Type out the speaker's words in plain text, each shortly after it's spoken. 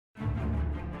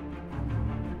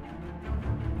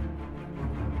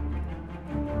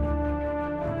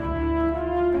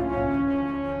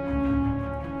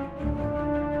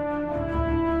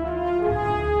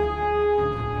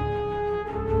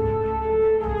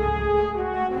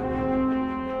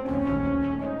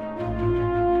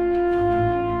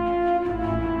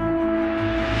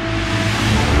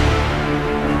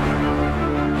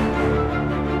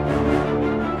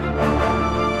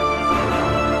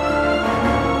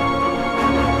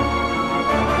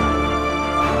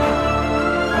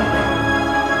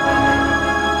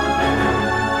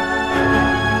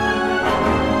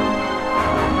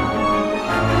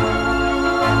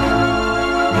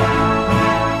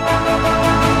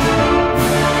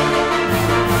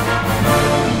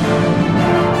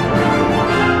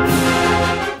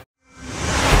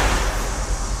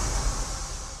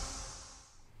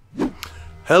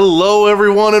Hello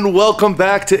everyone and welcome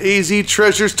back to AZ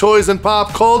Treasures, Toys, and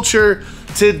Pop Culture.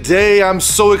 Today I'm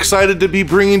so excited to be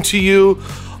bringing to you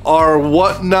our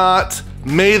Whatnot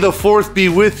May the 4th Be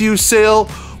With You sale,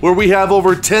 where we have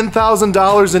over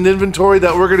 $10,000 in inventory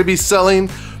that we're going to be selling.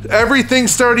 Everything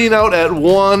starting out at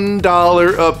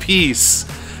 $1 a piece.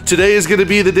 Today is going to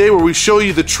be the day where we show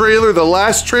you the trailer, the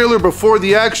last trailer before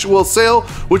the actual sale,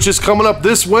 which is coming up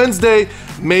this Wednesday,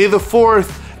 May the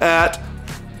 4th at,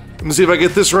 let me see if I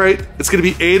get this right, it's going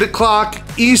to be 8 o'clock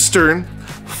Eastern,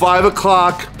 5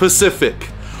 o'clock Pacific.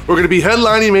 We're going to be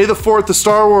headlining May the 4th, the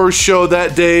Star Wars show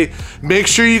that day. Make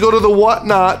sure you go to the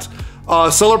Whatnot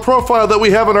seller profile that we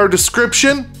have in our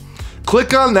description.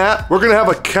 Click on that. We're going to have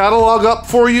a catalog up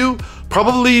for you.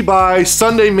 Probably by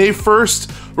Sunday, May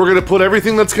 1st, we're going to put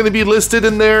everything that's going to be listed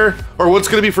in there, or what's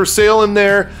going to be for sale in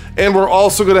there, and we're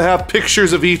also going to have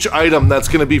pictures of each item that's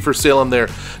going to be for sale in there.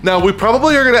 Now, we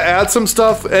probably are going to add some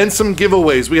stuff and some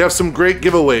giveaways. We have some great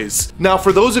giveaways. Now,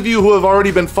 for those of you who have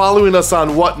already been following us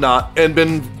on Whatnot and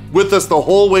been with us the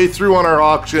whole way through on our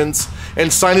auctions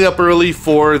and signing up early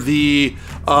for the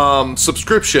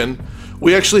subscription,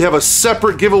 we actually have a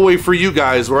separate giveaway for you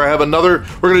guys where I have another,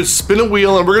 we're gonna spin a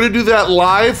wheel and we're gonna do that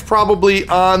live probably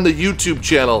on the YouTube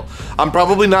channel. I'm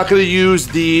probably not gonna use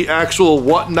the actual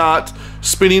Whatnot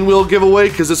spinning wheel giveaway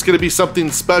because it's gonna be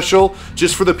something special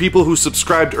just for the people who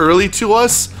subscribed early to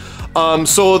us.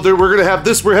 So we're gonna have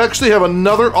this, we actually have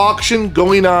another auction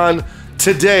going on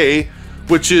today,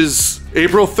 which is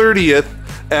April 30th.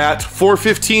 At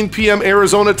 4:15 p.m.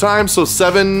 Arizona time, so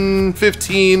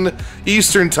 7:15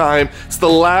 Eastern time. It's the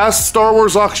last Star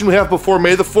Wars auction we have before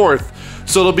May the 4th.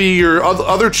 So it'll be your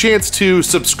other chance to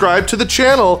subscribe to the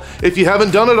channel if you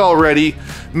haven't done it already.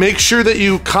 Make sure that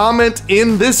you comment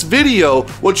in this video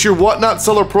what your Whatnot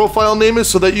seller profile name is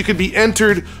so that you could be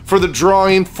entered for the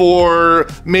drawing for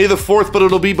May the 4th, but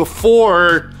it'll be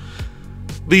before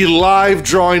the live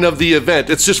drawing of the event.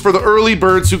 It's just for the early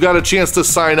birds who got a chance to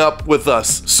sign up with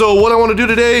us. So what I want to do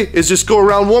today is just go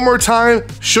around one more time,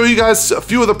 show you guys a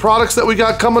few of the products that we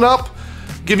got coming up,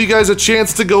 give you guys a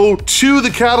chance to go to the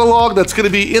catalog that's going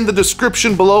to be in the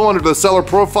description below under the seller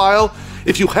profile.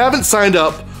 If you haven't signed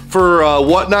up for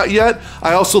Whatnot yet,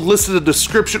 I also listed a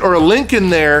description or a link in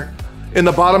there in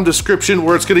the bottom description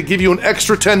where it's going to give you an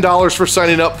extra $10 for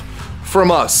signing up from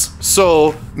us.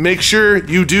 So make sure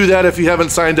you do that if you haven't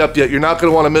signed up yet. You're not going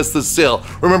to want to miss this sale.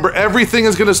 Remember, everything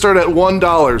is going to start at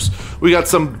 $1. We got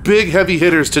some big heavy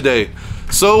hitters today.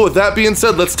 So with that being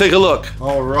said, let's take a look.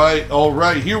 All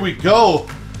right, here we go.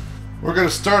 We're going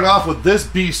to start off with this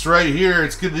beast right here.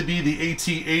 It's going to be the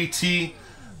AT-AT.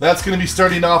 That's going to be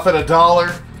starting off at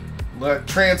 $1. That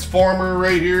Transformer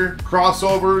right here,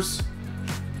 crossovers,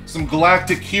 some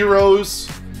Galactic Heroes,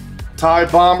 TIE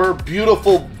Bomber,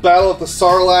 beautiful Battle at the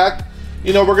Sarlacc.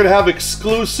 You know, we're going to have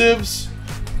exclusives,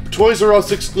 Toys R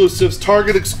Us exclusives,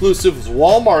 Target exclusives,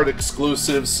 Walmart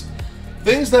exclusives,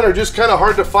 things that are just kind of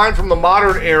hard to find from the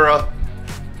modern era.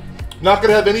 Not going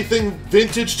to have anything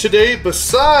vintage today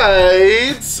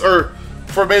besides, or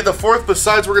for May the 4th,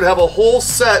 besides we're going to have a whole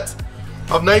set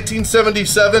of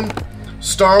 1977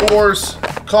 Star Wars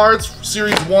cards,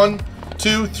 Series 1,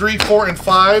 2, 3, 4, and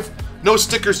 5. No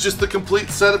stickers, just the complete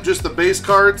setup, just the base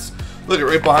cards. Look at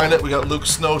right behind it, we got Luke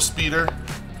Snow Speeder.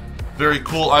 Very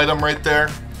cool item right there.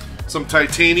 Some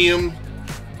titanium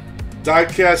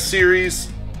die-cast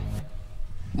series,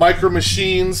 Micro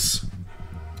Machines,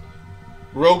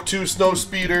 Rogue 2 Snow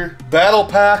Speeder, Battle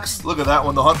Packs. Look at that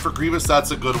one, the Hunt for Grievous, that's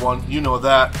a good one. You know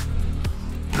that.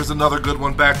 There's another good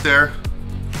one back there.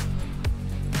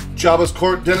 Jabba's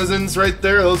Court Denizens right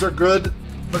there, those are good.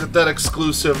 Look at that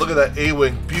exclusive. Look at that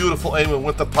A-Wing. Beautiful A-Wing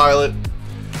with the pilot.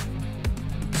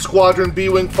 Squadron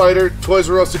B-Wing Fighter. Toys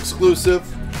R Us exclusive.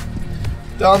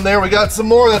 Down there we got some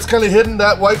more. That's kind of hidden.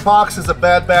 That white box is a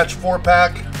Bad Batch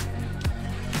 4-pack.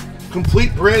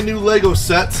 Complete brand new Lego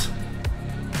sets.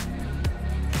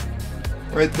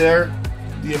 Right there.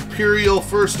 The Imperial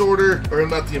First Order. Or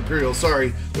not the Imperial, sorry.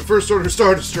 The First Order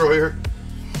Star Destroyer.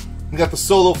 We got the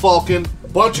Solo Falcon. A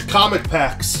bunch of comic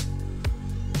packs.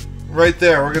 Right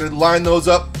there, we're gonna line those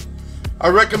up. I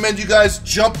recommend you guys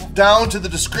jump down to the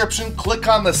description, click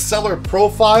on the seller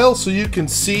profile so you can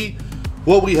see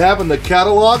what we have in the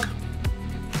catalog.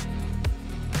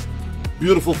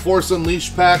 Beautiful Force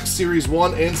Unleashed packs, Series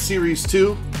 1 and Series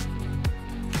 2.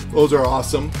 Those are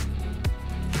awesome.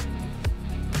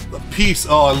 The piece,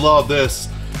 oh, I love this.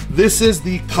 This is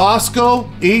the Costco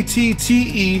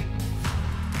ATTE.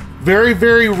 Very,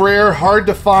 very rare, hard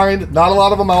to find, not a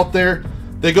lot of them out there.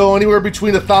 They go anywhere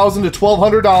between $1,000 to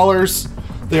 $1,200.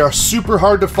 They are super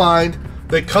hard to find.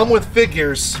 They come with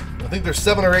figures. I think there's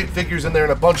 7 or 8 figures in there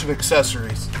and a bunch of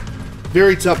accessories.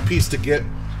 Very tough piece to get.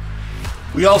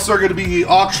 We also are going to be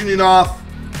auctioning off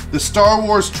the Star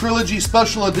Wars Trilogy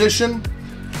Special Edition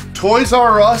Toys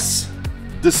R Us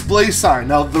display sign.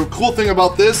 Now, the cool thing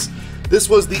about this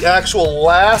was the actual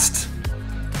last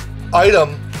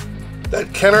item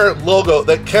that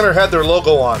Kenner had their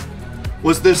logo on,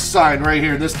 was this sign right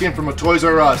here. This came from a Toys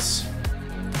R Us.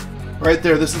 Right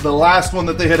there, this is the last one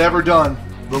that they had ever done.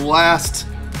 The last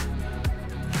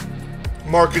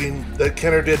marketing that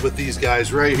Kenner did with these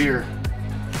guys right here.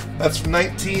 That's from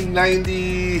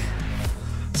 1990, it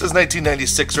says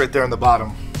 1996 right there on the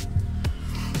bottom.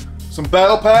 Some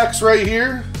battle packs right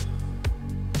here.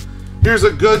 Here's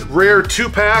a good rare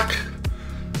 2-pack.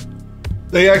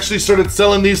 They actually started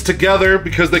selling these together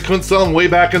because they couldn't sell them way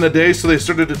back in the day, so they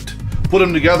started to put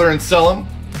them together and sell them.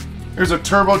 Here's a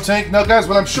turbo tank. Now guys,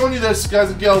 when I'm showing you this,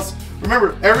 guys and gals,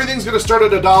 remember, everything's gonna start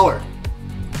at $1.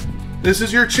 This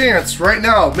is your chance right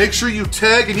now. Make sure you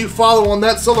tag and you follow on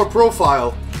that seller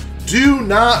profile. Do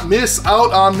not miss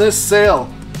out on this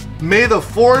sale. May the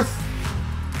 4th,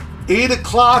 8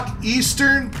 o'clock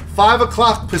Eastern, 5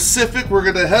 o'clock Pacific. We're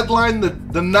gonna headline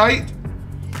the night.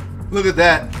 Look at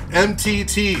that,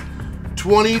 MTT,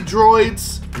 20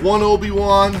 droids, 1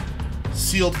 Obi-Wan,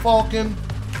 sealed Falcon.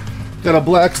 Got a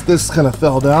black, this kind of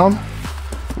fell down.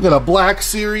 We got a black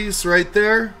series right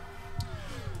there.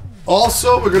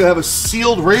 Also, we're gonna have a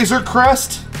sealed Razor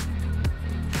Crest,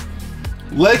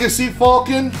 Legacy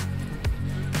Falcon.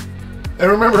 And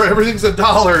remember, everything's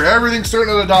 $1. Everything's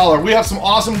starting at $1. We have some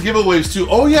awesome giveaways too.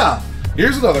 Oh yeah,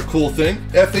 here's another cool thing.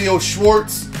 FAO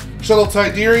Schwartz Shuttle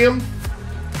Tidarium,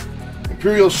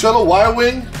 Imperial Shuttle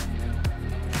Y-Wing,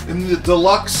 and the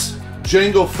deluxe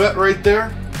Jango Fett right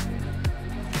there.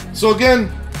 So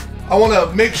again, I want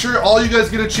to make sure all you guys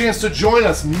get a chance to join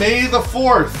us May the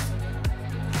 4th,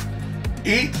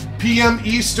 8 p.m.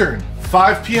 Eastern,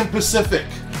 5 p.m. Pacific.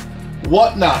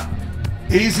 Whatnot.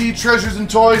 AZ Treasures and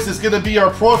Toys is going to be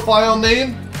our profile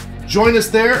name. Join us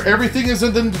there. Everything is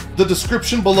in the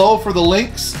description below for the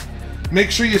links.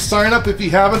 Make sure you sign up if you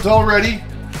haven't already.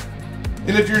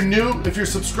 And if you're new, if you're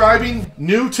subscribing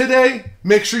new today,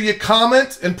 make sure you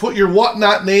comment and put your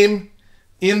Whatnot name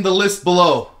in the list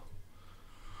below.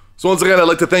 So once again, I'd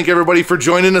like to thank everybody for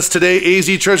joining us today.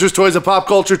 AZ Treasures, Toys, and Pop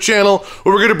Culture channel,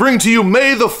 where we're going to bring to you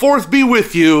May the 4th be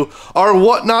with you, our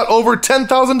Whatnot over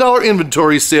 $10,000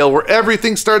 inventory sale, where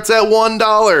everything starts at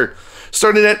 $1,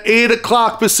 starting at 8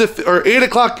 o'clock Pacific, or 8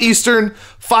 o'clock Eastern,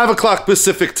 5 o'clock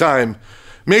Pacific time.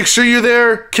 Make sure you're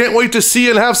there. Can't wait to see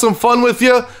you and have some fun with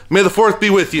you. May the 4th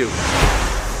be with you.